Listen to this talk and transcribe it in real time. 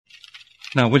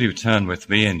Now, will you turn with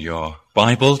me in your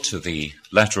Bible to the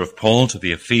letter of Paul to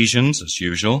the Ephesians, as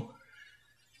usual,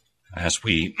 as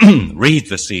we read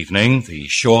this evening the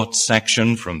short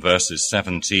section from verses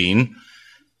 17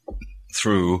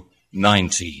 through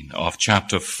 19 of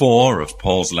chapter 4 of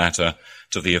Paul's letter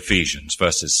to the Ephesians,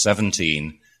 verses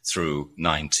 17 through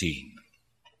 19.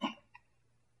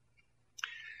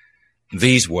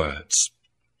 These words: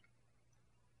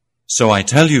 "So I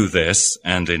tell you this,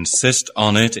 and insist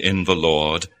on it in the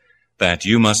Lord, that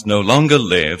you must no longer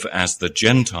live as the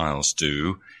Gentiles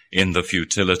do in the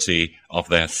futility of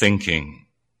their thinking.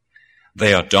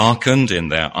 They are darkened in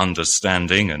their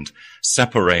understanding and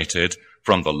separated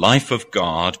from the life of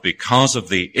God because of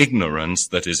the ignorance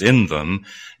that is in them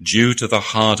due to the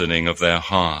hardening of their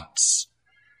hearts.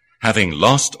 Having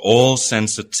lost all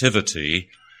sensitivity,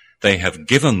 they have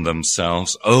given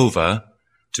themselves over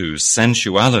to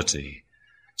sensuality,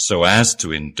 so as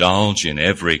to indulge in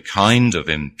every kind of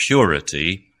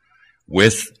impurity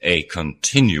with a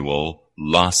continual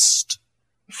lust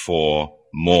for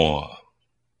more."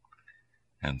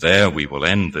 And there we will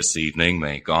end this evening.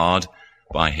 May God,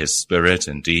 by his Spirit,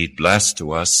 indeed bless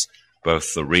to us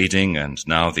both the reading and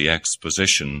now the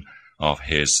exposition of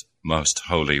his most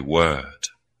holy word.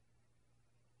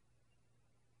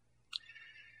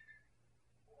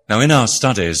 Now, in our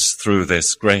studies through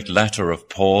this great letter of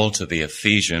Paul to the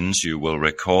Ephesians, you will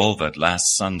recall that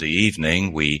last Sunday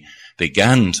evening we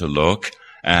began to look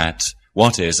at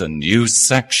what is a new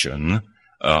section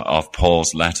of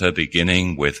Paul's letter,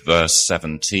 beginning with verse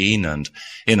 17 and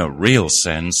in a real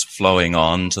sense flowing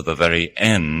on to the very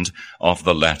end of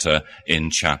the letter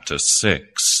in chapter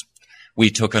 6. We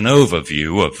took an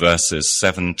overview of verses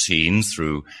 17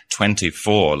 through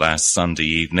 24 last Sunday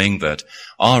evening that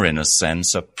are in a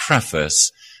sense a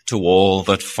preface to all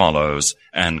that follows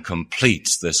and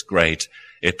completes this great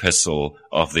epistle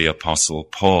of the Apostle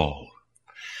Paul.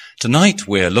 Tonight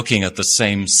we're looking at the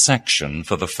same section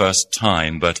for the first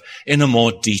time, but in a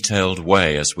more detailed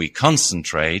way as we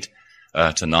concentrate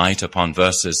tonight upon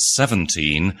verses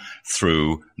 17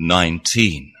 through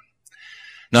 19.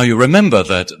 Now, you remember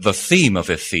that the theme of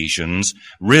Ephesians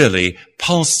really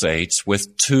pulsates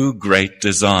with two great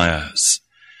desires.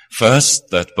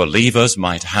 First, that believers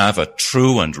might have a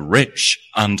true and rich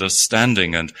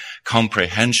understanding and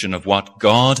comprehension of what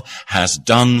God has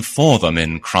done for them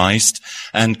in Christ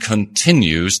and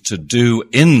continues to do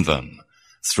in them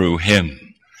through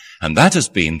him. And that has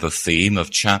been the theme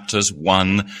of chapters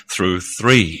 1 through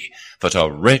 3, that are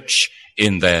rich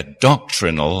in their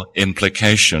doctrinal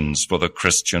implications for the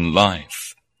Christian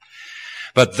life.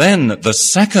 But then the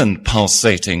second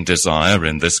pulsating desire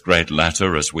in this great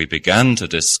letter, as we began to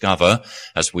discover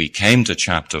as we came to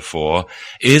chapter 4,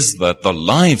 is that the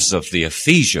lives of the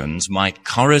Ephesians might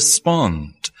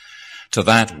correspond to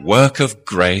that work of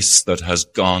grace that has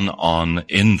gone on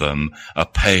in them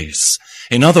apace.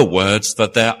 In other words,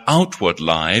 that their outward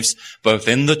lives, both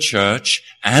in the church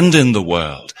and in the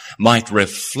world, might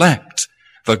reflect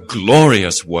the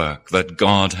glorious work that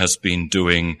God has been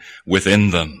doing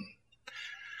within them.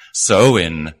 So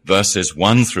in verses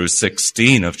 1 through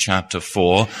 16 of chapter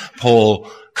 4, Paul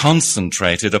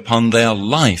concentrated upon their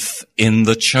life in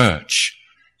the church,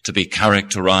 to be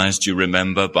characterized, you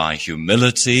remember, by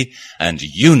humility and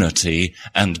unity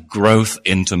and growth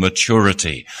into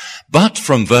maturity. But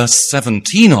from verse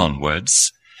 17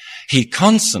 onwards, he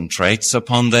concentrates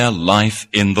upon their life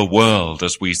in the world,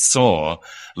 as we saw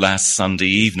last Sunday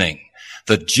evening.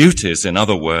 The duties, in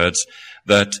other words,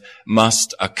 that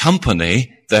must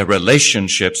accompany their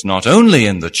relationships not only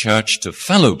in the church to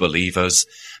fellow believers,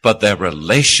 but their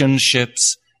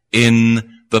relationships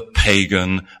in the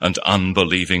pagan and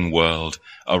unbelieving world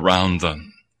around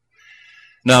them.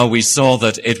 Now, we saw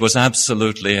that it was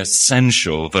absolutely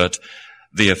essential that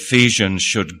the Ephesians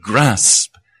should grasp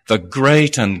the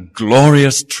great and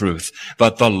glorious truth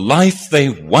that the life they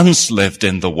once lived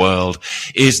in the world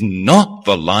is not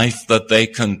the life that they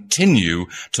continue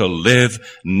to live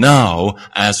now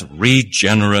as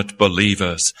regenerate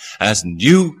believers, as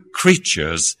new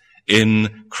creatures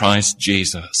in Christ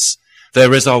Jesus.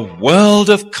 There is a world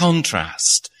of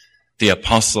contrast, the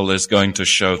apostle is going to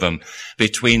show them,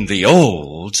 between the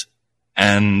old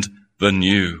and the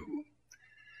new.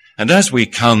 And as we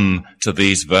come to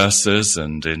these verses,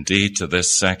 and indeed to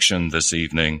this section this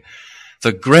evening,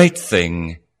 the great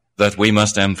thing that we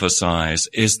must emphasize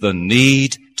is the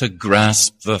need to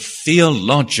grasp the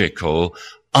theological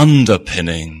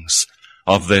underpinnings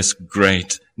of this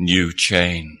great new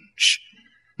change.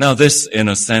 Now, this, in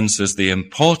a sense, is the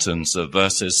importance of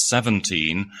verses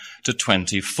 17 to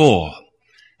 24.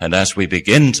 And as we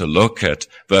begin to look at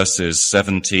verses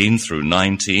 17 through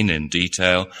 19 in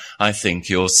detail, I think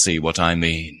you'll see what I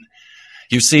mean.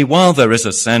 You see, while there is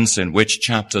a sense in which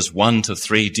chapters 1 to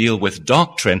 3 deal with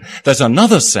doctrine, there's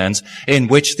another sense in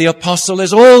which the apostle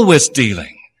is always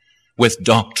dealing with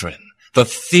doctrine, the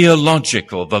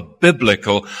theological, the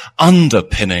biblical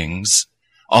underpinnings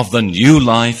of the new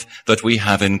life that we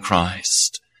have in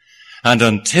Christ. And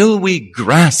until we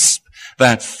grasp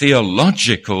that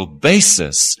theological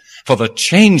basis for the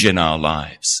change in our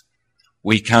lives,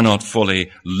 we cannot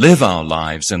fully live our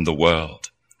lives in the world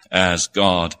as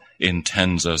God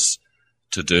intends us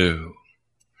to do.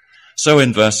 So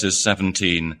in verses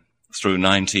 17 through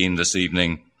 19 this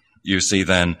evening, you see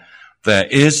then, there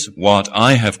is what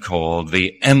I have called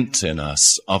the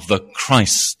emptiness of the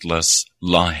Christless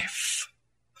life.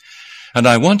 And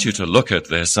I want you to look at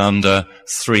this under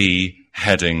 3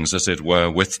 headings, as it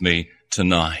were, with me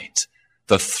tonight.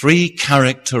 The 3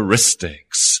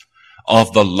 characteristics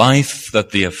of the life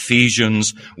that the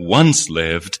Ephesians once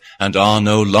lived and are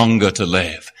no longer to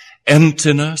live.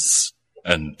 Emptiness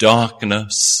and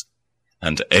darkness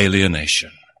and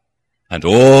alienation. And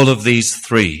all of these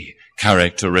 3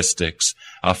 characteristics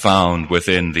are found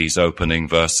within these opening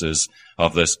verses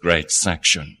of this great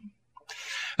section.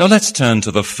 Now let's turn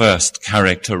to the first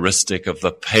characteristic of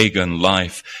the pagan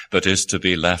life that is to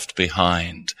be left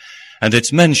behind. And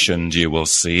it's mentioned, you will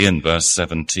see, in verse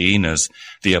 17, as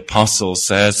the apostle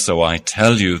says, "So I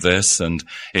tell you this and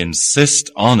insist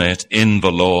on it in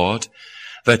the Lord,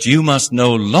 that you must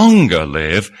no longer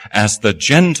live as the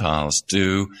Gentiles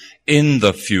do in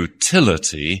the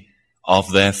futility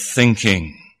of their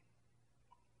thinking."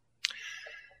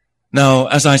 Now,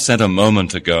 as I said a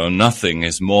moment ago, nothing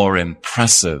is more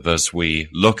impressive as we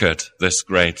look at this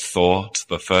great thought,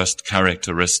 the first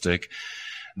characteristic,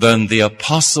 than the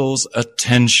apostle's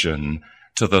attention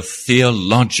to the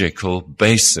theological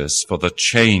basis for the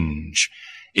change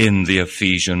in the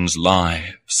Ephesians'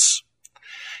 lives.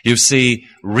 You see,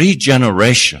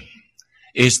 regeneration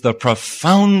is the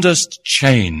profoundest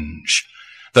change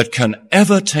that can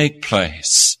ever take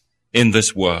place in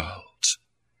this world.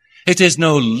 It is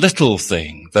no little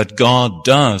thing that God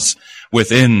does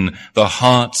within the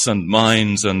hearts and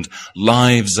minds and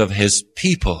lives of his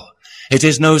people. It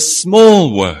is no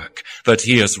small work that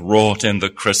he has wrought in the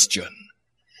Christian.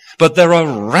 But there are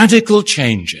radical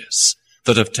changes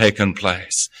that have taken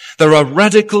place. There are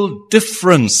radical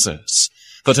differences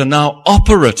that are now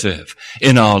operative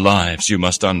in our lives, you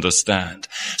must understand,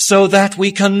 so that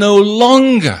we can no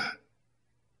longer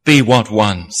be what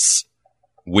once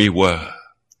we were.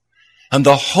 And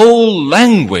the whole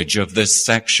language of this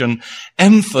section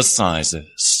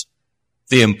emphasizes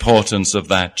the importance of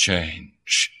that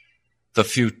change. The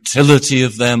futility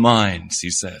of their minds, he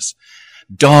says,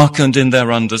 darkened in their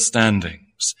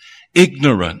understandings,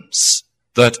 ignorance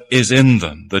that is in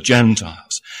them, the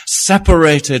Gentiles,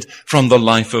 separated from the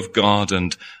life of God,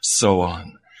 and so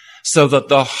on. So that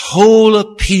the whole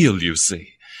appeal, you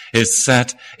see, is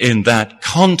set in that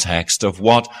context of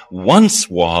what once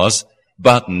was,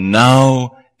 but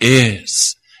now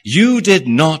is. You did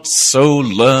not so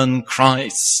learn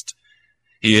Christ,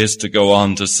 he is to go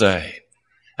on to say,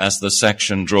 as the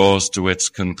section draws to its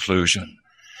conclusion.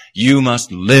 You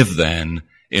must live then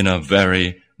in a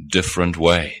very different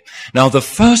way. Now, the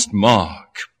first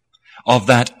mark of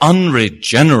that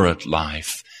unregenerate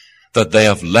life that they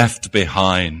have left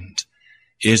behind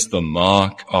is the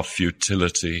mark of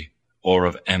futility or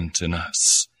of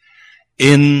emptiness.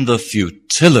 In the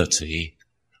futility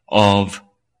of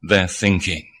their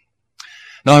thinking.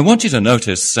 Now, I want you to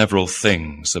notice several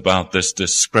things about this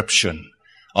description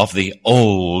of the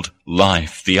old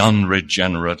life, the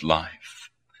unregenerate life.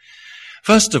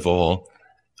 First of all,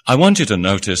 I want you to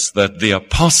notice that the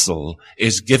apostle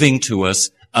is giving to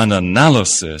us an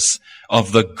analysis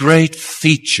of the great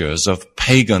features of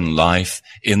pagan life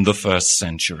in the first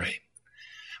century.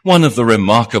 One of the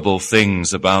remarkable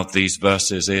things about these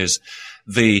verses is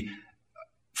the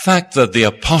fact that the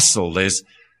apostle is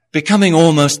becoming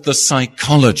almost the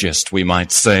psychologist, we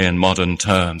might say in modern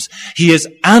terms. He is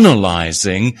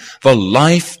analyzing the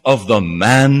life of the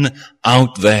man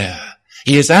out there.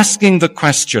 He is asking the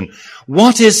question,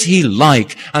 what is he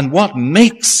like and what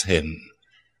makes him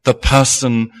the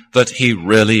person that he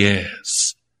really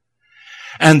is?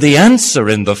 And the answer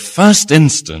in the first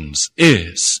instance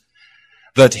is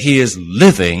that he is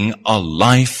living a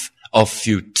life of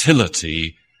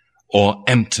futility or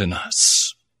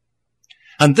emptiness.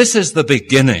 And this is the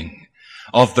beginning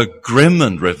of the grim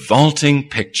and revolting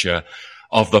picture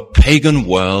of the pagan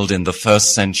world in the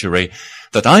first century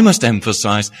that I must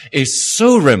emphasize is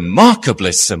so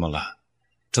remarkably similar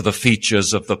to the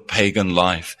features of the pagan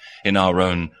life in our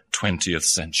own 20th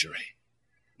century.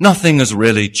 Nothing has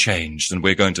really changed, and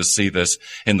we're going to see this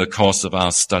in the course of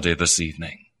our study this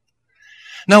evening.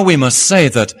 Now, we must say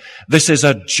that this is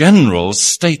a general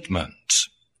statement,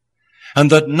 and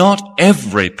that not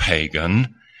every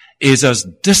pagan is as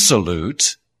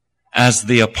dissolute as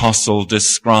the apostle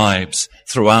describes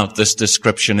throughout this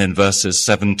description in verses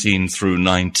 17 through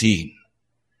 19.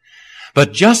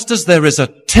 But just as there is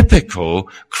a typical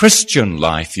Christian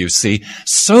life, you see,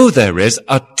 so there is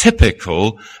a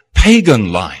typical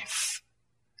pagan life.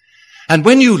 And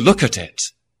when you look at it,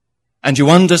 and you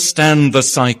understand the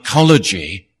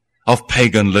psychology of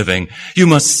pagan living, you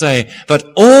must say that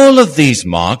all of these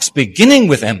marks, beginning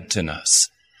with emptiness,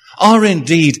 are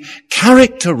indeed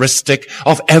characteristic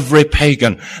of every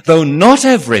pagan, though not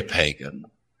every pagan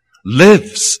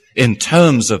lives in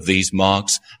terms of these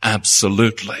marks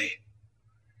absolutely.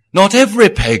 Not every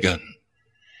pagan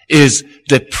is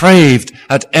depraved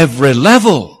at every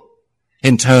level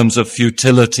in terms of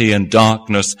futility and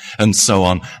darkness and so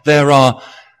on. There are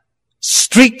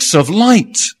streaks of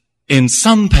light in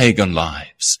some pagan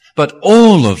lives, but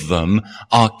all of them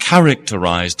are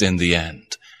characterized in the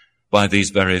end by these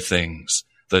very things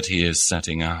that he is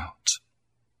setting out.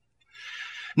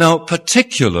 Now,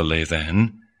 particularly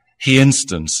then, he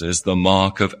instances the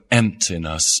mark of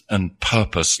emptiness and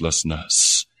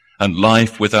purposelessness and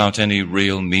life without any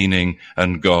real meaning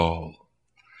and goal.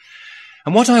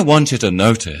 And what I want you to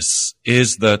notice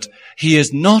is that he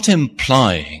is not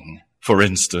implying, for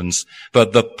instance,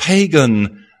 that the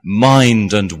pagan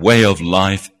mind and way of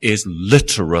life is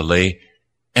literally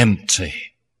empty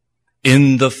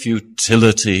in the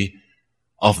futility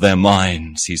of their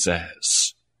minds, he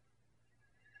says.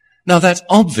 Now, that's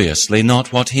obviously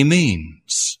not what he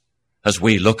means. As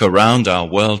we look around our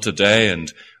world today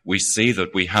and we see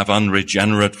that we have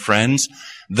unregenerate friends,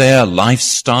 their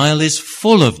lifestyle is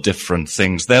full of different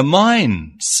things. Their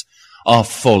minds are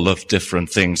full of different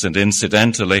things. And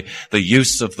incidentally, the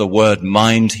use of the word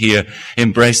mind here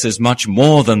embraces much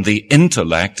more than the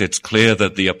intellect. It's clear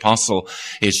that the apostle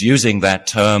is using that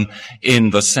term in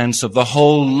the sense of the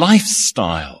whole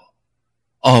lifestyle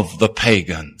of the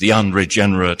pagan, the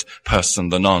unregenerate person,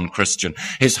 the non-Christian.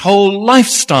 His whole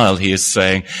lifestyle, he is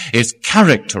saying, is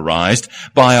characterized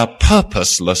by a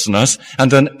purposelessness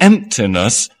and an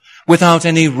emptiness without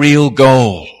any real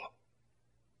goal.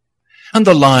 And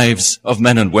the lives of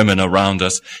men and women around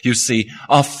us, you see,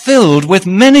 are filled with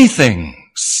many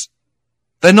things.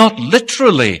 They're not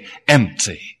literally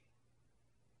empty.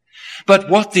 But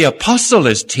what the apostle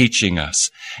is teaching us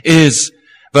is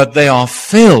that they are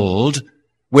filled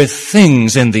with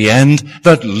things in the end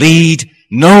that lead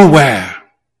nowhere.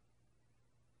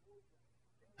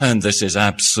 And this is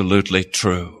absolutely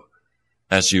true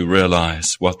as you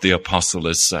realize what the apostle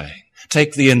is saying.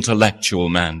 Take the intellectual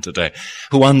man today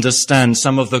who understands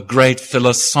some of the great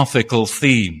philosophical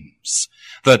themes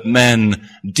that men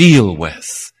deal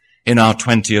with in our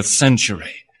 20th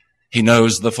century. He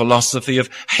knows the philosophy of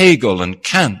Hegel and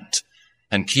Kant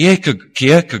and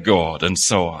Kierkegaard and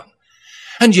so on.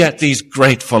 And yet these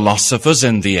great philosophers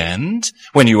in the end,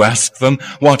 when you ask them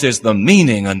what is the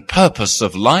meaning and purpose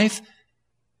of life,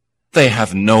 they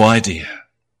have no idea.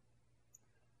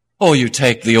 Or you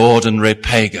take the ordinary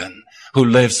pagan who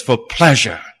lives for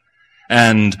pleasure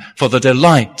and for the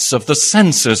delights of the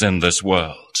senses in this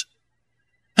world.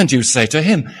 And you say to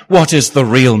him, what is the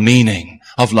real meaning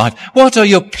of life? What are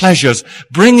your pleasures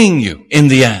bringing you in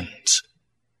the end?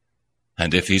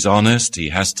 And if he's honest, he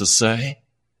has to say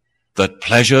that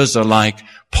pleasures are like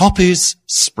poppies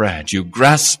spread. You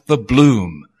grasp the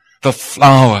bloom, the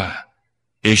flower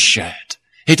is shed.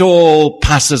 It all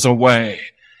passes away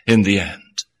in the end.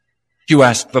 You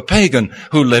ask the pagan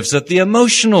who lives at the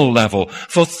emotional level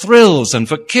for thrills and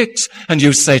for kicks, and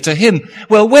you say to him,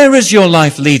 well, where is your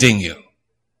life leading you?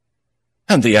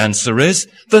 And the answer is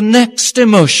the next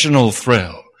emotional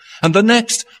thrill and the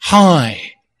next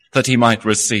high that he might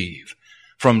receive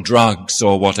from drugs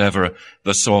or whatever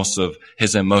the source of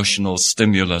his emotional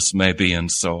stimulus may be,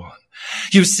 and so on.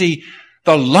 You see,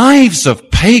 the lives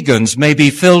of pagans may be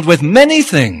filled with many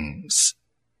things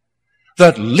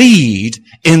that lead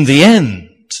in the end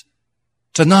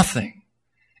to nothing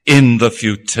in the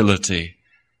futility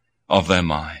of their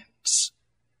minds.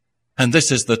 And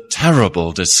this is the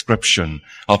terrible description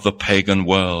of the pagan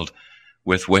world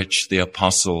with which the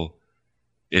apostle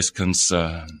is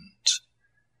concerned.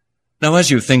 Now,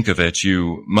 as you think of it,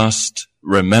 you must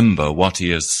remember what he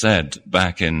has said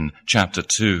back in chapter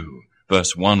 2,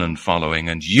 verse 1 and following.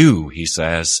 And you, he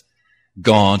says,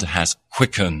 God has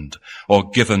quickened or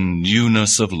given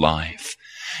newness of life.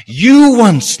 You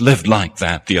once lived like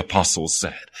that, the apostle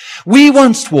said. We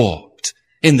once walked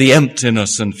in the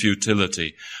emptiness and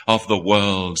futility of the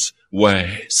world's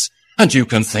ways. And you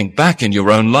can think back in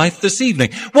your own life this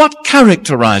evening. What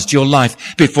characterized your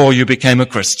life before you became a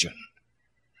Christian?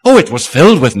 Oh, it was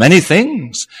filled with many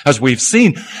things, as we've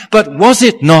seen, but was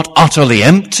it not utterly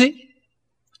empty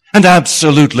and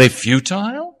absolutely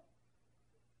futile?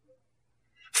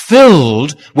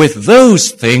 Filled with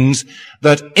those things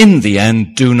that in the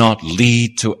end do not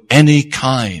lead to any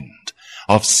kind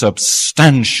of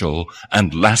substantial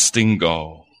and lasting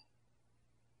goal.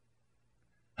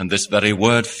 And this very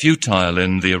word futile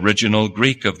in the original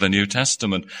Greek of the New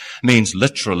Testament means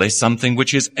literally something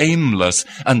which is aimless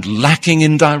and lacking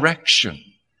in direction.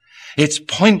 It's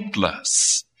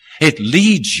pointless. It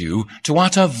leads you to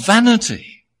utter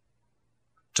vanity,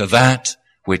 to that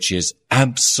which is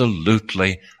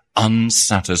absolutely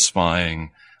unsatisfying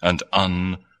and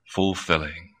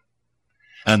unfulfilling.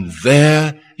 And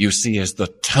there, you see, is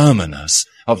the terminus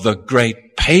of the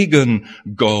great pagan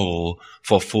goal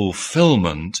for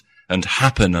fulfillment and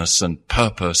happiness and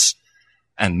purpose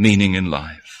and meaning in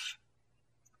life.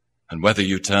 And whether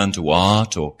you turn to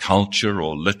art or culture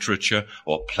or literature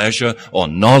or pleasure or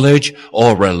knowledge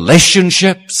or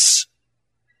relationships,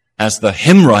 as the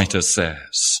hymn writer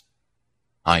says,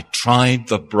 I tried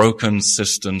the broken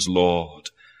cisterns, Lord,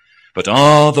 but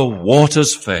the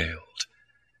waters failed.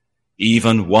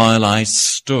 Even while I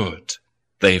stood,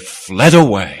 they fled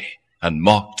away and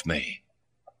mocked me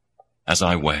as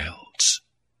I wailed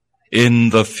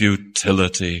in the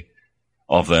futility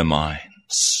of their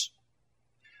minds.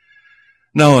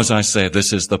 Now, as I say,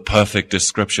 this is the perfect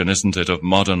description, isn't it, of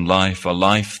modern life, a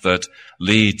life that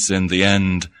leads in the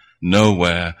end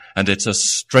nowhere, and it's a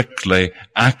strictly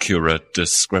accurate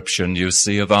description, you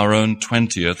see, of our own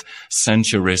 20th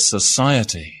century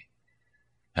society.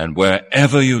 And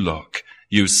wherever you look,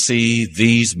 you see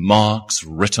these marks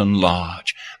written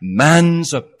large.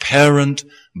 Man's apparent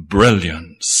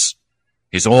brilliance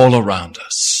is all around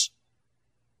us.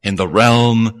 In the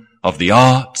realm of the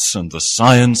arts and the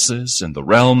sciences, in the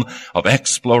realm of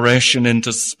exploration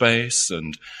into space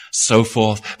and so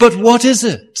forth. But what is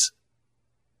it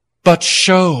but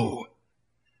show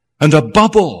and a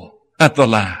bubble at the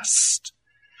last?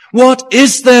 What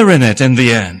is there in it in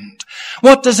the end?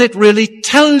 What does it really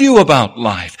tell you about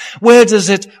life? Where does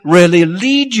it really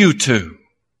lead you to?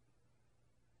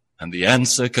 And the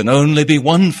answer can only be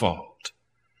onefold,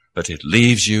 but it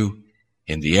leaves you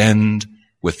in the end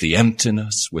with the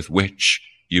emptiness with which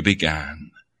you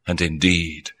began, and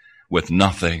indeed with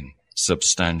nothing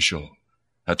substantial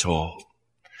at all.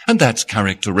 And that's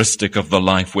characteristic of the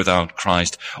life without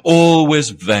Christ, always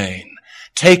vain,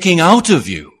 taking out of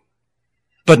you,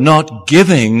 but not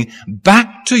giving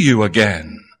back to you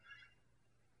again,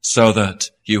 so that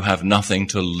you have nothing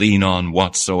to lean on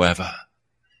whatsoever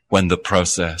when the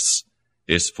process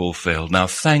is fulfilled. Now,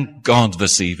 thank God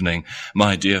this evening,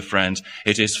 my dear friends,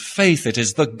 it is faith, it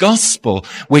is the gospel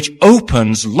which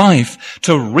opens life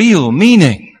to real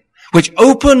meaning, which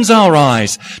opens our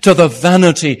eyes to the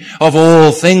vanity of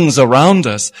all things around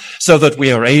us, so that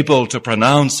we are able to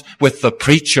pronounce with the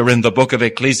preacher in the book of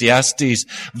Ecclesiastes,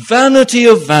 vanity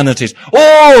of vanities,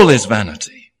 all is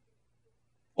vanity.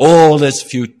 All is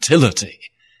futility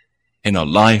in a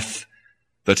life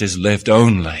that is lived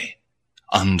only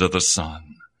under the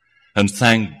sun. And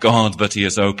thank God that he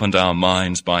has opened our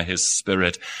minds by his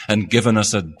Spirit and given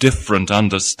us a different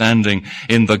understanding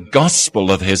in the gospel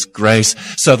of his grace,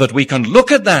 so that we can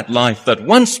look at that life that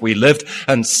once we lived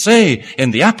and say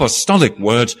in the apostolic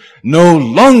words, no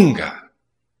longer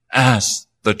as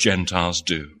the Gentiles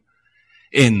do,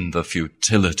 in the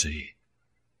futility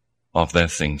of their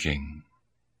thinking.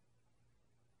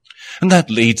 And that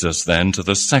leads us then to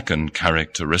the second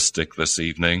characteristic this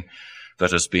evening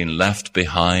that has been left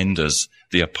behind as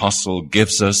the apostle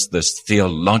gives us this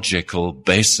theological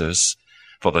basis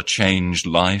for the changed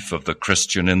life of the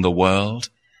Christian in the world.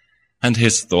 And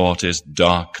his thought is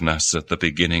darkness at the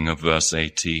beginning of verse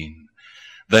 18.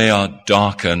 They are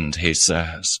darkened, he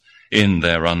says, in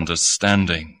their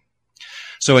understanding.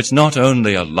 So it's not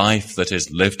only a life that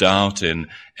is lived out in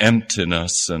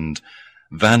emptiness and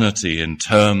vanity in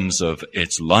terms of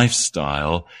its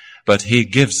lifestyle, but he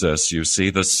gives us, you see,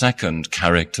 the second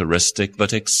characteristic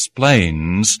that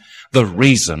explains the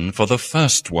reason for the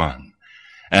first one,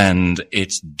 and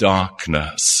it's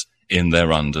darkness in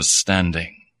their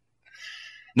understanding.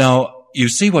 Now, you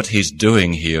see what he's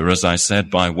doing here, as I said,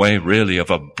 by way really of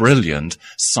a brilliant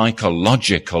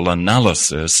psychological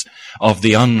analysis of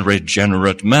the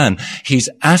unregenerate man. He's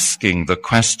asking the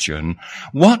question,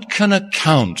 what can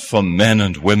account for men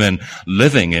and women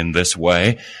living in this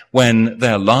way when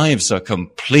their lives are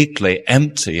completely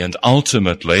empty and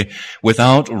ultimately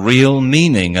without real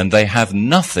meaning, and they have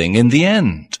nothing in the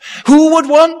end? Who would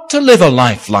want to live a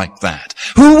life like that?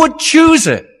 Who would choose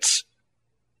it?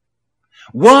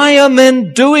 Why are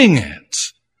men doing it?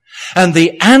 And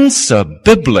the answer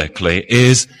biblically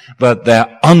is that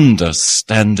their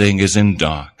understanding is in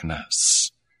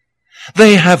darkness.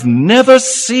 They have never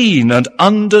seen and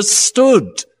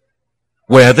understood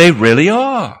where they really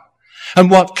are,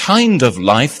 and what kind of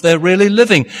life they're really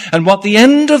living, and what the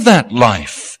end of that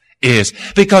life is.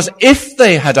 Because if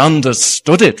they had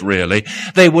understood it really,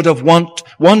 they would have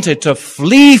wanted to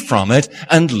flee from it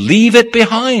and leave it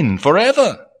behind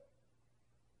forever.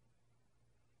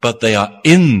 But they are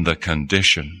in the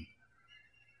condition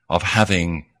of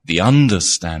having the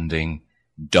understanding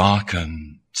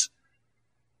darkened,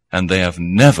 and they have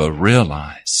never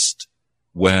realized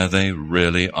where they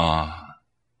really are.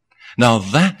 Now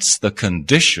that's the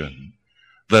condition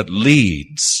that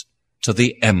leads to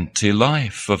the empty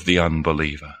life of the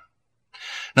unbeliever.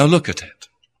 Now look at it.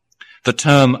 The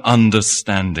term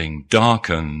understanding,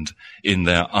 darkened in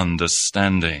their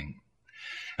understanding.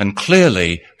 And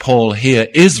clearly, Paul here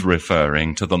is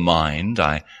referring to the mind.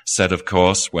 I said, of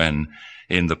course, when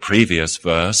in the previous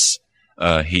verse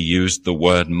he used the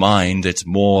word mind, it's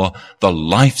more the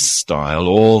lifestyle,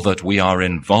 all that we are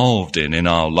involved in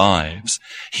our lives.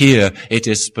 Here, it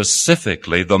is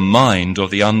specifically the mind or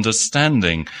the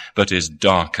understanding that is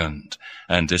darkened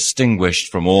and distinguished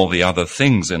from all the other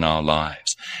things in our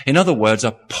lives. In other words,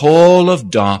 a pall of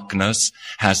darkness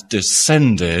has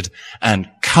descended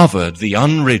and covered the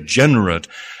unregenerate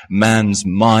man's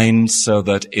mind so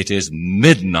that it is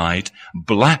midnight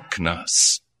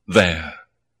blackness there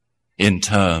in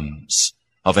terms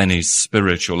of any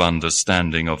spiritual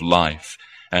understanding of life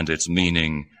and its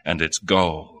meaning and its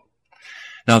goal.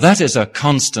 Now that is a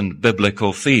constant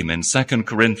biblical theme. In 2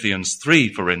 Corinthians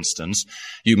 3, for instance,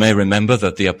 you may remember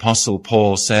that the Apostle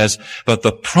Paul says, but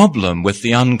the problem with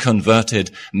the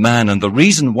unconverted man and the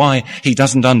reason why he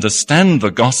doesn't understand the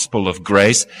gospel of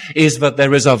grace is that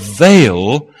there is a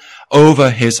veil over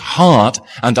his heart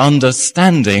and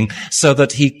understanding so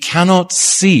that he cannot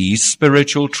see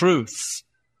spiritual truth.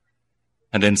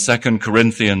 And in 2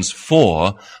 Corinthians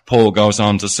 4, Paul goes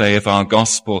on to say, if our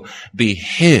gospel be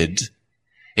hid,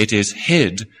 it is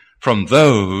hid from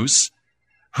those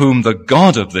whom the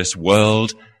God of this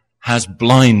world has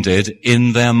blinded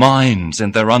in their minds,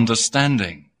 in their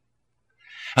understanding.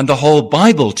 And the whole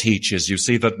Bible teaches, you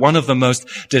see, that one of the most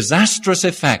disastrous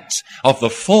effects of the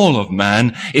fall of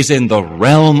man is in the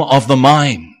realm of the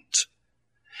mind.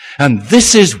 And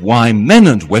this is why men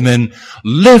and women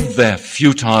live their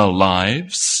futile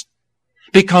lives,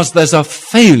 because there's a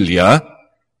failure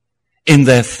in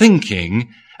their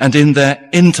thinking and in their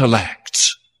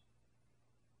intellect.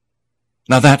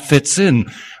 Now that fits in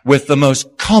with the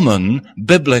most common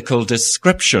biblical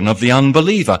description of the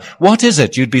unbeliever. What is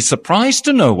it? You'd be surprised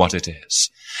to know what it is.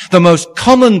 The most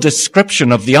common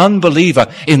description of the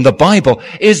unbeliever in the Bible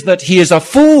is that he is a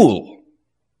fool,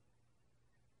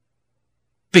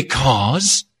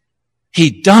 because he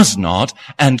does not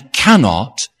and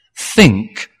cannot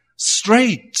think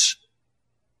straight.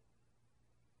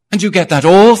 And you get that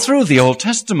all through the Old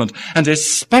Testament, and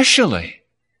especially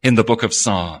in the book of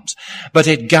Psalms. But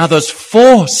it gathers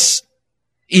force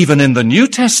even in the New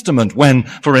Testament when,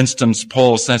 for instance,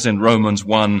 Paul says in Romans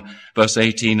 1, verse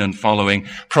 18 and following,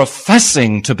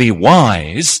 professing to be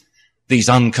wise, these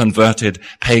unconverted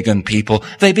pagan people,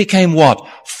 they became what?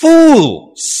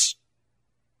 Fools.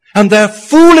 And their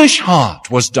foolish heart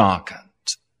was darkened.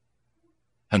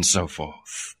 And so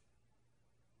forth.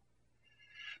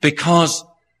 Because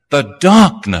the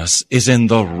darkness is in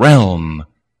the realm,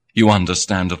 you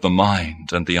understand, of the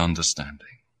mind and the understanding.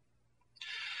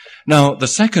 Now, the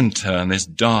second term is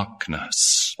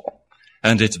darkness,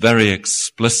 and it's very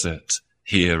explicit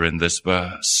here in this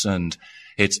verse. And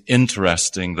it's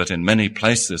interesting that in many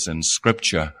places in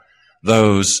Scripture,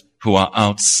 those who are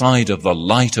outside of the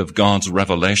light of God's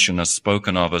revelation are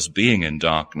spoken of as being in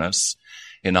darkness.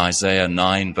 In Isaiah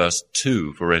 9 verse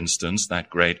 2, for instance, that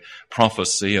great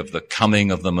prophecy of the coming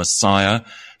of the Messiah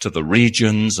to the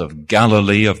regions of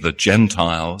Galilee of the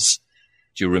Gentiles.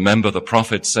 Do you remember the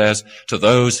prophet says, to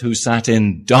those who sat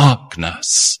in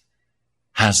darkness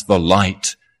has the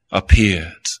light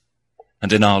appeared.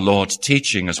 And in our Lord's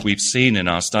teaching, as we've seen in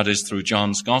our studies through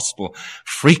John's Gospel,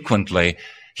 frequently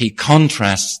he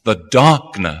contrasts the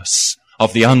darkness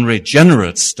of the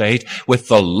unregenerate state with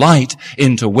the light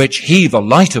into which he, the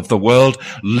light of the world,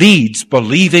 leads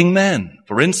believing men.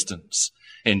 For instance,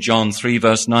 in John 3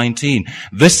 verse 19,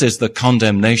 this is the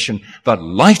condemnation that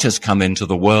light has come into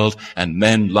the world and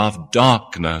men love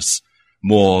darkness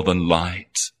more than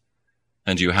light.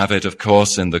 And you have it, of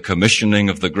course, in the commissioning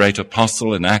of the great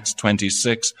apostle in Acts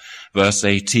 26 verse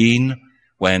 18,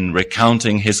 when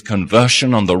recounting his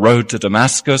conversion on the road to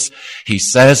Damascus, he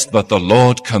says that the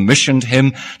Lord commissioned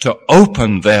him to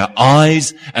open their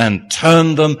eyes and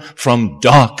turn them from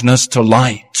darkness to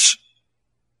light.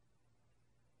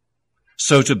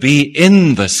 So to be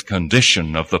in this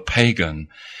condition of the pagan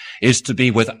is to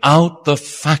be without the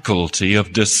faculty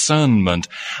of discernment,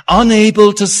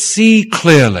 unable to see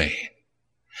clearly,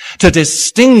 to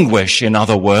distinguish, in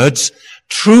other words,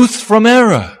 truth from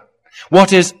error,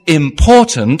 what is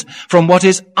important from what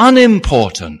is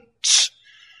unimportant,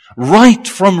 right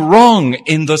from wrong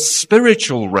in the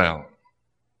spiritual realm.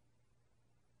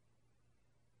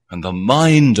 And the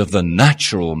mind of the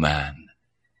natural man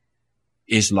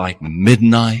is like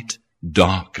midnight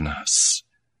darkness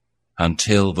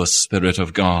until the Spirit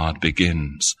of God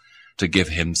begins to give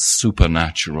him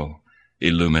supernatural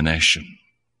illumination.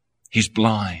 He's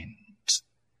blind.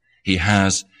 He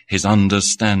has his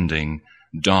understanding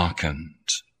darkened.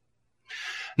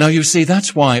 Now you see,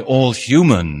 that's why all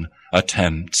human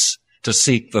attempts to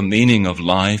seek the meaning of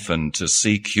life and to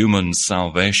seek human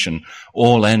salvation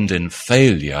all end in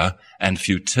failure and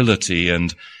futility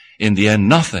and, in the end,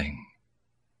 nothing.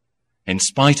 In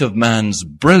spite of man's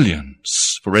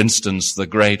brilliance, for instance, the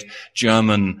great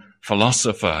German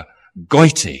philosopher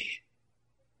Goethe,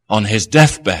 on his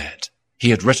deathbed, he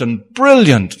had written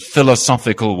brilliant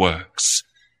philosophical works,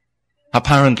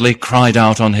 apparently cried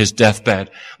out on his deathbed,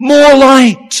 "More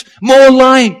light! More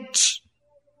light!"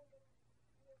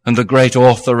 And the great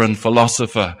author and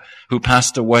philosopher who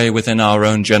passed away within our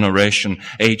own generation,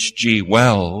 H.G.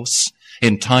 Wells,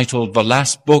 entitled the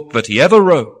last book that he ever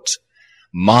wrote,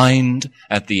 "Mind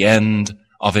at the End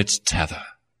of Its Tether."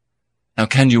 Now,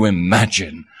 can you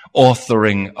imagine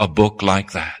authoring a book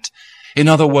like that? In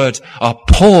other words, a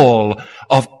pall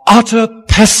of utter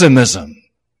pessimism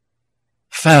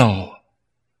fell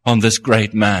on this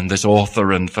great man, this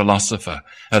author and philosopher,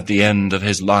 at the end of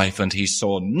his life, and he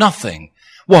saw nothing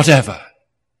whatever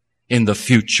in the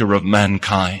future of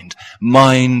mankind,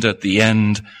 mind at the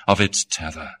end of its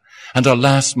tether. And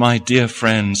alas, my dear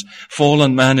friends,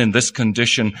 fallen man in this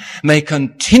condition may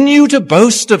continue to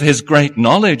boast of his great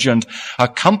knowledge and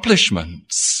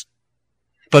accomplishments.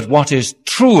 But what is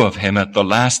true of him at the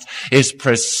last is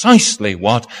precisely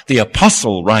what the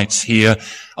apostle writes here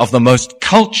of the most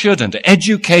cultured and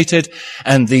educated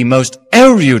and the most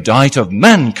erudite of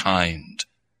mankind,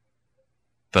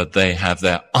 that they have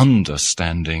their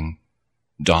understanding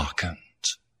darkened.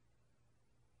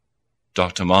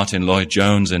 Dr. Martin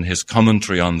Lloyd-Jones, in his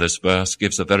commentary on this verse,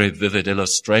 gives a very vivid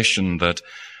illustration that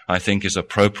I think is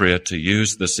appropriate to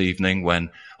use this evening, when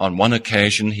on one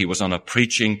occasion he was on a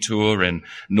preaching tour in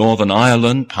Northern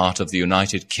Ireland, part of the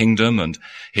United Kingdom, and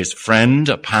his friend,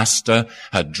 a pastor,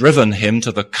 had driven him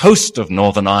to the coast of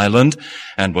Northern Ireland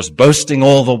and was boasting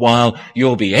all the while,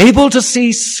 "You'll be able to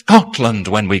see Scotland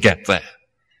when we get there,"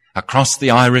 across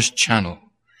the Irish Channel.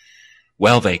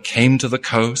 Well, they came to the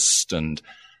coast, and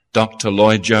Dr.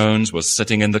 Lloyd-Jones was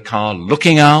sitting in the car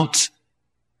looking out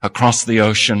across the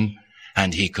ocean,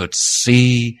 and he could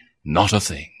see not a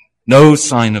thing, no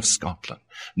sign of Scotland,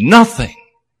 nothing,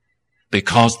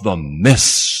 because the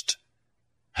mist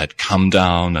had come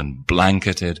down and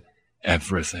blanketed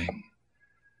everything.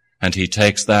 And he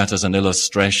takes that as an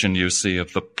illustration, you see,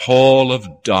 of the pall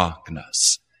of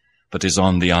darkness that is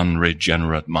on the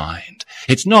unregenerate mind.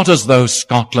 It's not as though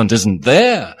Scotland isn't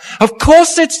there. Of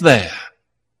course it's there.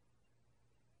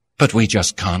 But we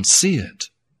just can't see it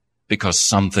because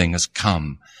something has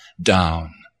come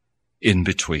down in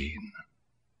between.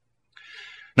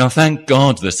 Now, thank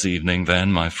God this evening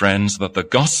then, my friends, that the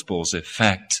gospel's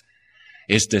effect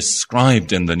is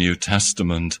described in the New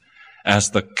Testament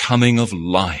as the coming of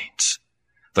light.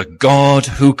 The God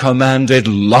who commanded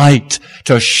light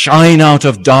to shine out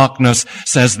of darkness,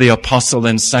 says the apostle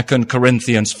in 2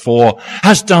 Corinthians 4,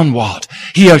 has done what?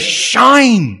 He has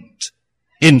shined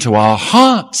into our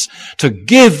hearts to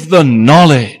give the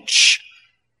knowledge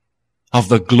of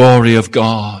the glory of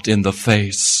God in the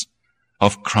face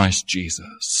of Christ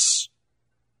Jesus.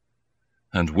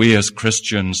 And we as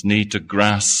Christians need to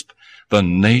grasp the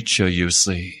nature, you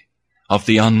see, of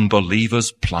the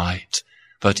unbeliever's plight,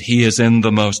 that he is in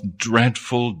the most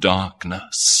dreadful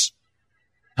darkness.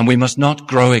 And we must not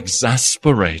grow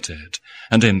exasperated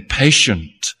and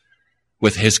impatient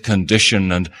with his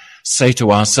condition and say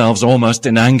to ourselves almost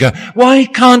in anger, why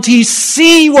can't he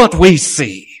see what we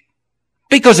see?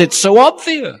 Because it's so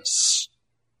obvious.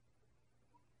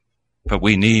 But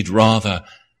we need rather,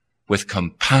 with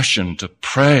compassion, to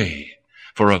pray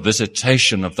for a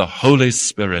visitation of the Holy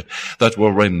Spirit that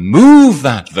will remove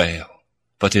that veil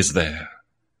that is there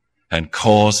and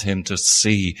cause him to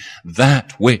see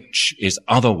that which is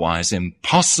otherwise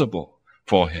impossible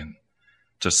for him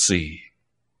to see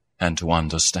and to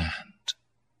understand.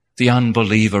 The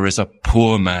unbeliever is a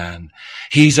poor man.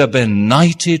 He's a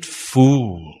benighted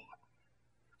fool.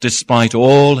 Despite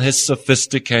all his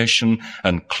sophistication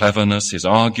and cleverness, his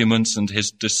arguments and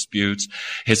his disputes,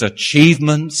 his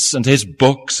achievements and his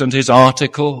books and his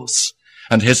articles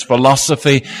and his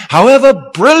philosophy, however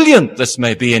brilliant this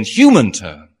may be in human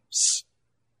terms,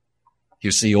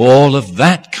 you see, all of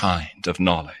that kind of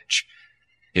knowledge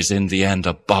is in the end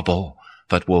a bubble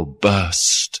that will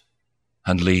burst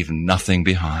and leave nothing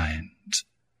behind,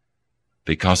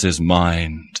 because his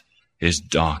mind is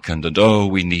darkened. And oh,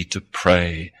 we need to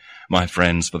pray, my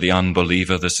friends, for the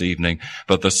unbeliever this evening,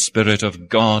 that the Spirit of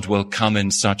God will come in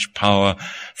such power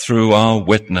through our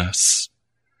witness,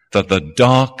 that the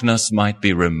darkness might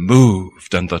be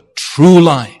removed and the true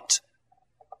light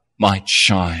might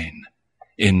shine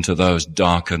into those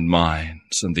darkened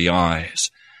minds, and the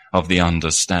eyes of the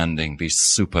understanding be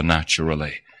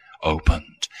supernaturally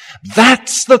opened.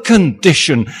 That's the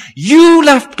condition you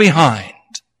left behind,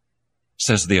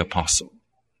 says the apostle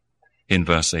in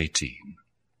verse 18.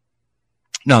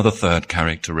 Now the third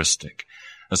characteristic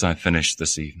as I finish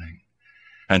this evening,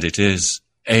 and it is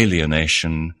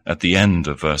alienation at the end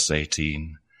of verse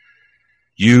 18.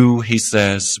 You, he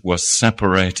says, were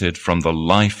separated from the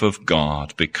life of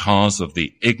God because of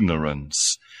the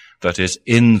ignorance that is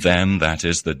in them, that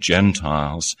is the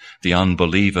Gentiles, the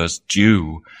unbelievers,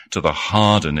 due to the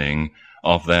hardening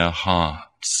of their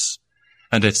hearts.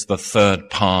 And it's the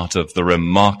third part of the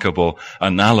remarkable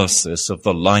analysis of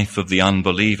the life of the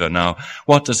unbeliever. Now,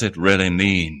 what does it really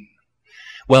mean?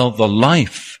 Well, the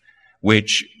life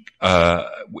which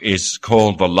is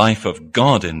called the life of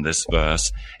God in this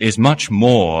verse is much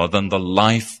more than the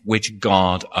life which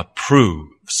God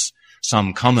approves.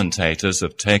 Some commentators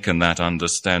have taken that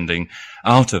understanding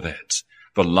out of it.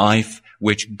 The life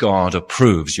which God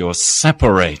approves. You're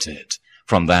separated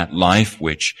from that life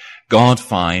which God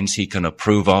finds he can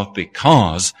approve of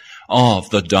because of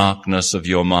the darkness of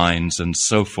your minds and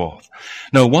so forth.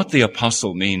 No, what the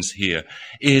apostle means here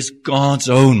is God's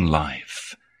own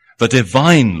life, the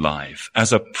divine life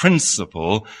as a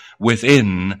principle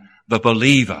within the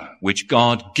believer, which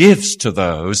God gives to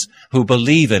those who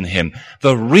believe in him,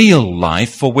 the real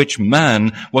life for which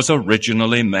man was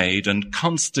originally made and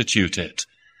constituted.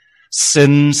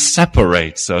 Sin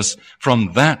separates us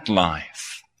from that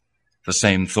life. The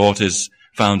same thought is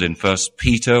found in 1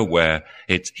 Peter, where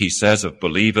he says of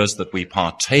believers that we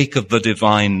partake of the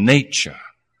divine nature.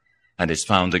 And it's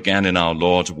found again in our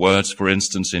Lord's words, for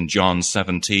instance, in John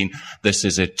 17, this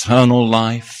is eternal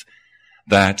life,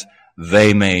 that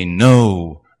they may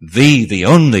know thee, the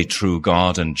only true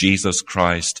God, and Jesus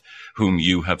Christ, whom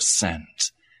you have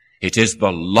sent. It is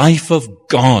the life of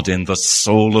God in the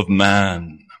soul of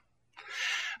man.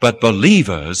 But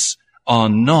believers are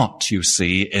not, you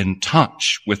see, in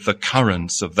touch with the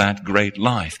currents of that great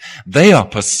life. They are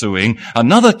pursuing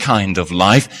another kind of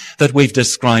life that we've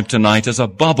described tonight as a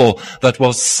bubble that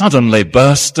will suddenly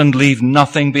burst and leave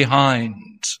nothing behind.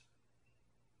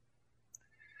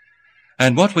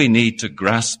 And what we need to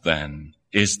grasp then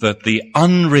is that the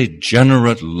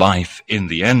unregenerate life in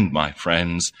the end, my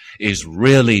friends, is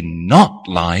really not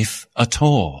life at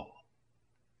all.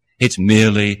 It's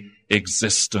merely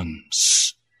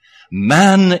existence.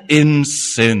 Man in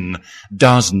sin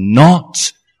does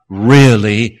not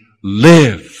really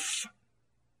live.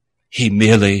 He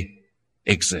merely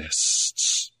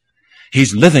exists.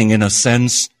 He's living, in a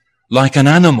sense, like an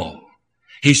animal.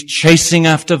 He's chasing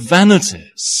after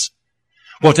vanities.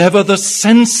 Whatever the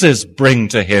senses bring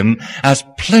to him as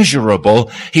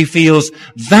pleasurable, he feels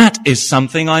that is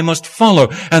something I must follow,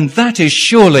 and that is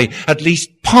surely at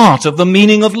least part of the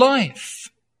meaning of life.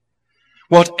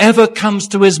 Whatever comes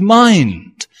to his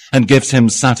mind and gives him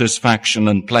satisfaction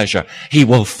and pleasure, he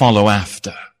will follow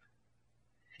after.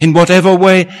 In whatever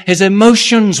way his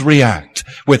emotions react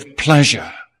with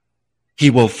pleasure,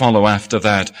 he will follow after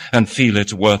that and feel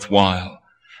it worthwhile.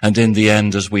 And in the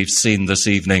end, as we've seen this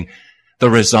evening, the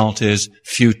result is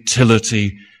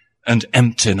futility and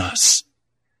emptiness,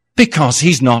 because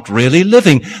he's not really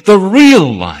living. The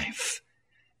real life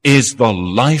is the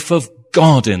life of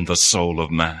God in the soul of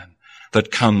man that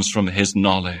comes from his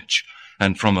knowledge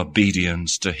and from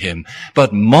obedience to him.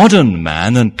 But modern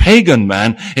man and pagan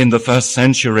man in the first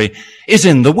century is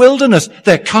in the wilderness.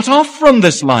 They're cut off from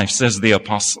this life, says the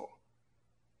apostle.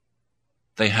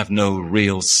 They have no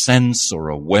real sense or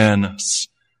awareness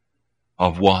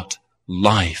of what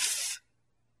life,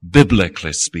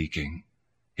 biblically speaking,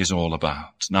 is all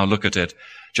about. Now look at it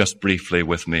just briefly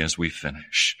with me as we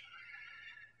finish.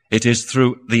 It is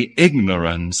through the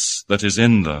ignorance that is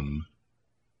in them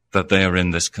that they are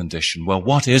in this condition. Well,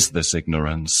 what is this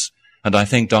ignorance? And I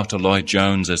think Dr.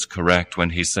 Lloyd-Jones is correct when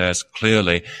he says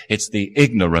clearly it's the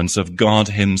ignorance of God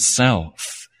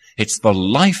himself. It's the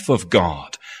life of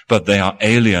God, but they are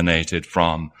alienated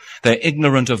from. They're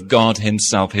ignorant of God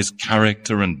himself, his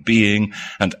character and being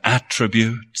and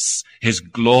attributes, his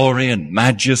glory and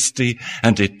majesty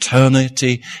and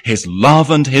eternity, his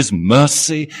love and his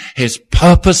mercy, his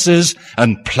purposes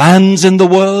and plans in the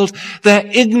world. They're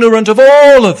ignorant of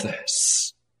all of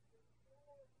this.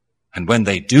 And when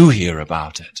they do hear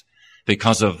about it,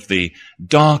 because of the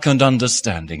darkened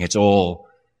understanding, it's all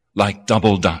like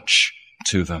double Dutch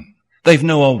to them. They've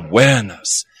no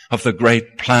awareness of the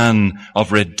great plan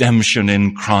of redemption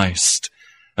in Christ,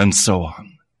 and so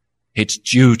on. It's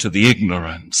due to the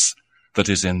ignorance that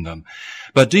is in them.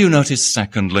 But do you notice,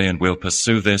 secondly, and we'll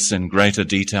pursue this in greater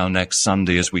detail next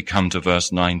Sunday as we come to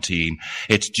verse 19,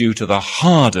 it's due to the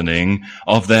hardening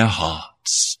of their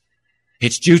hearts.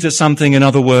 It's due to something, in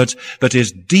other words, that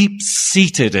is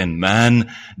deep-seated in man,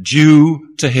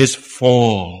 due to his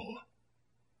fall.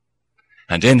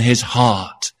 And in his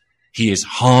heart, he is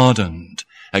hardened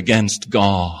against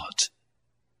God.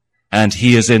 And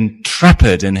he is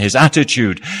intrepid in his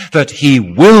attitude that he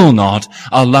will not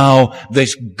allow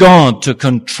this God to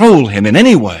control him in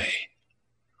any way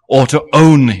or to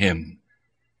own him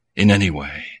in any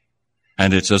way.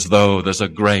 And it's as though there's a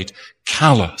great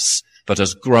callus that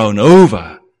has grown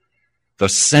over the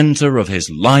center of his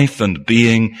life and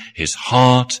being, his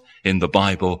heart in the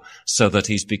Bible, so that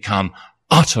he's become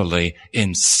utterly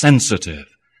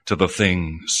insensitive to the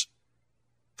things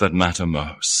that matter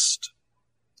most.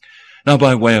 Now,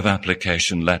 by way of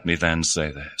application, let me then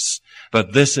say this.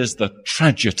 But this is the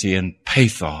tragedy and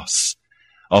pathos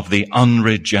of the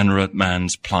unregenerate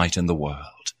man's plight in the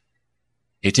world.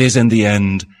 It is, in the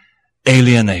end,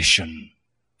 alienation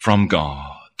from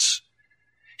God.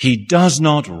 He does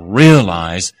not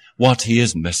realize what he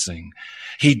is missing.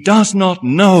 He does not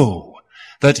know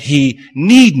that he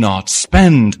need not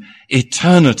spend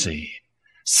eternity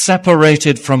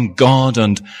separated from God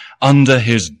and under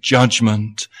his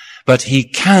judgment, but he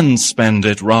can spend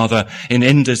it rather in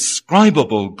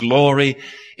indescribable glory,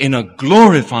 in a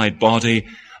glorified body,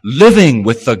 living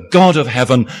with the God of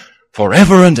heaven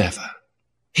forever and ever.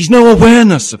 He's no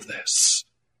awareness of this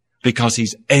because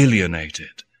he's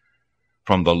alienated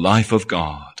from the life of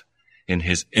God in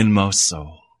his inmost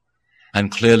soul. And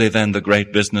clearly then the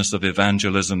great business of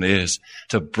evangelism is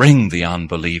to bring the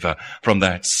unbeliever from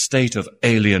that state of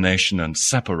alienation and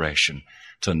separation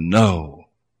to know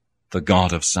the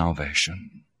God of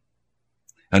salvation.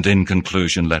 And in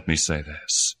conclusion, let me say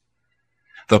this.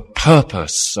 The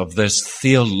purpose of this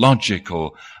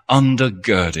theological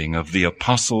undergirding of the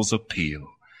apostles' appeal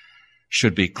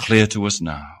should be clear to us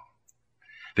now.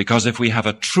 Because if we have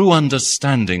a true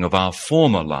understanding of our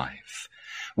former life,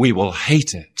 we will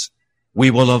hate it. We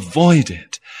will avoid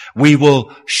it. We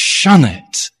will shun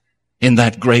it. In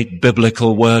that great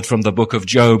biblical word from the book of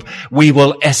Job, we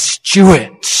will eschew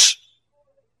it.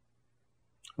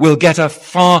 We'll get as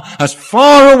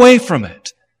far away from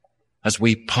it as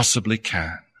we possibly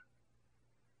can.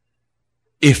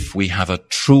 If we have a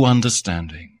true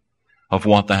understanding of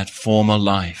what that former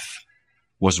life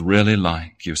was really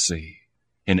like, you see,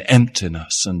 in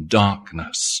emptiness and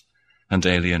darkness and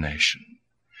alienation.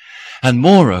 And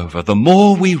moreover, the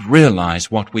more we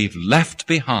realize what we've left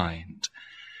behind,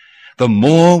 the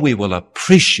more we will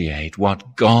appreciate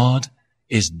what God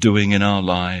is doing in our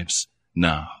lives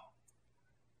now.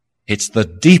 It's the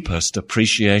deepest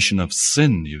appreciation of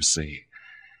sin, you see,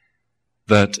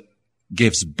 that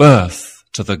gives birth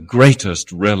to the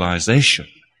greatest realization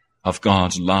of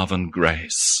God's love and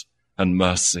grace and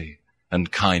mercy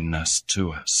and kindness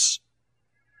to us.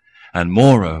 And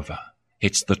moreover,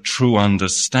 it's the true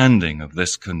understanding of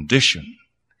this condition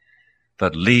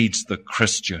that leads the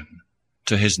Christian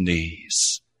to his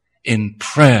knees in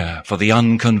prayer for the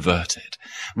unconverted,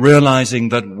 realizing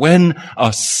that when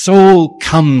a soul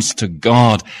comes to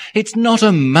God, it's not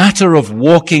a matter of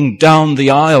walking down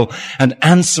the aisle and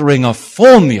answering a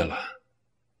formula.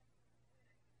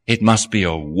 It must be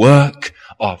a work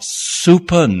of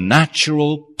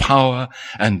supernatural power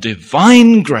and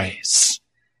divine grace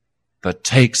that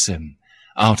takes him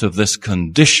out of this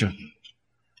condition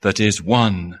that is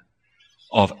one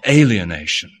of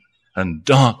alienation and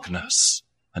darkness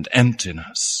and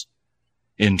emptiness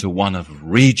into one of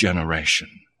regeneration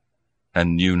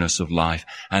and newness of life.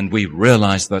 And we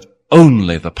realize that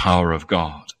only the power of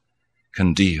God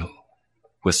can deal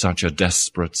with such a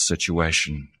desperate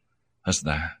situation as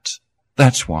that.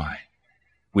 That's why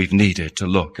we've needed to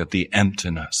look at the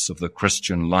emptiness of the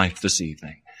Christian life this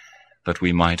evening, that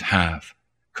we might have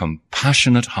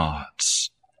compassionate hearts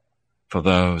for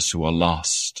those who are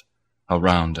lost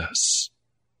around us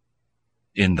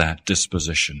in that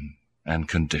disposition and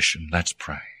condition. Let's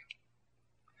pray.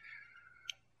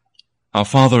 Our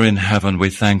Father in heaven, we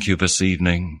thank you this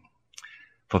evening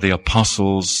for the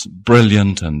apostles'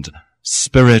 brilliant and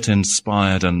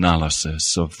Spirit-inspired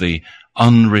analysis of the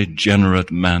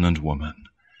unregenerate man and woman.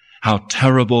 How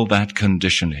terrible that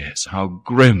condition is, how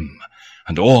grim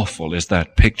and awful is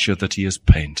that picture that he has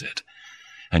painted.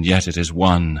 And yet it is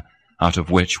one out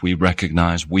of which we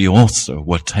recognize we also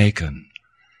were taken.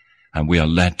 And we are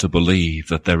led to believe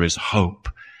that there is hope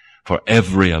for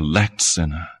every elect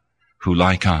sinner who,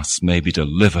 like us, may be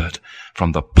delivered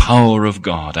from the power of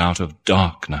God out of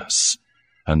darkness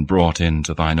and brought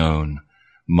into thine own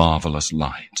marvelous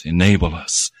light. Enable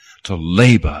us to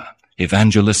labor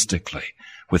evangelistically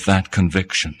with that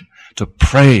conviction, to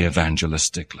pray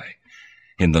evangelistically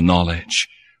in the knowledge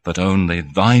that only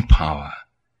thy power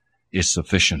is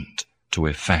sufficient to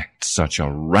effect such a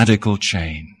radical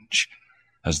change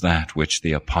as that which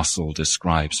the apostle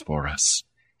describes for us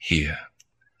here.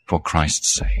 For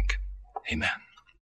Christ's sake, amen.